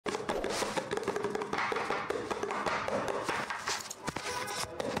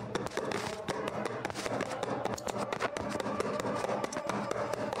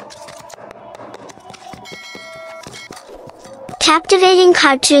Captivating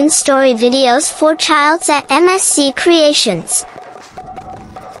cartoon story videos for childs at MSC Creations.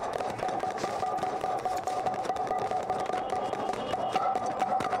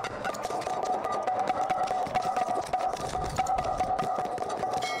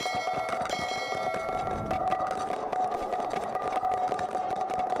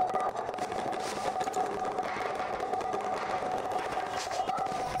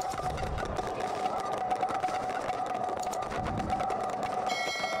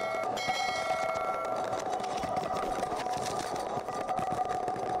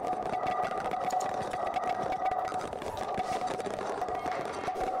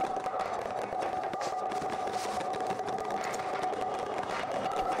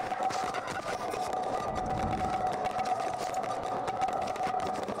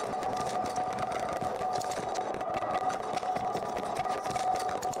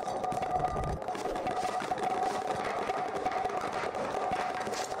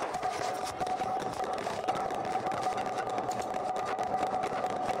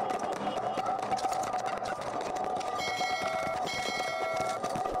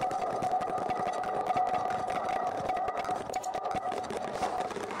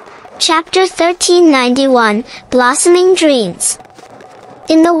 Chapter 1391, Blossoming Dreams.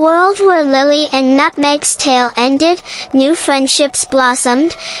 In the world where Lily and Nutmeg's tale ended, new friendships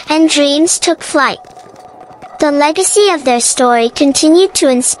blossomed, and dreams took flight. The legacy of their story continued to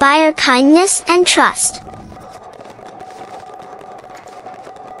inspire kindness and trust.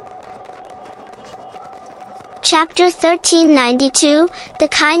 Chapter 1392, The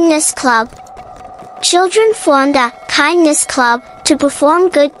Kindness Club. Children formed a kindness club to perform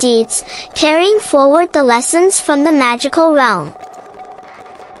good deeds, carrying forward the lessons from the magical realm.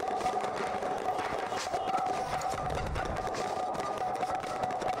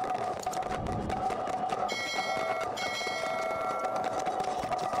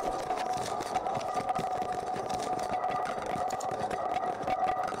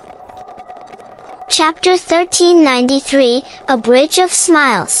 Chapter 1393, A Bridge of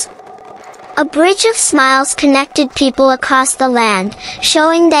Smiles. A bridge of smiles connected people across the land,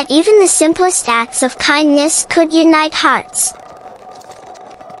 showing that even the simplest acts of kindness could unite hearts.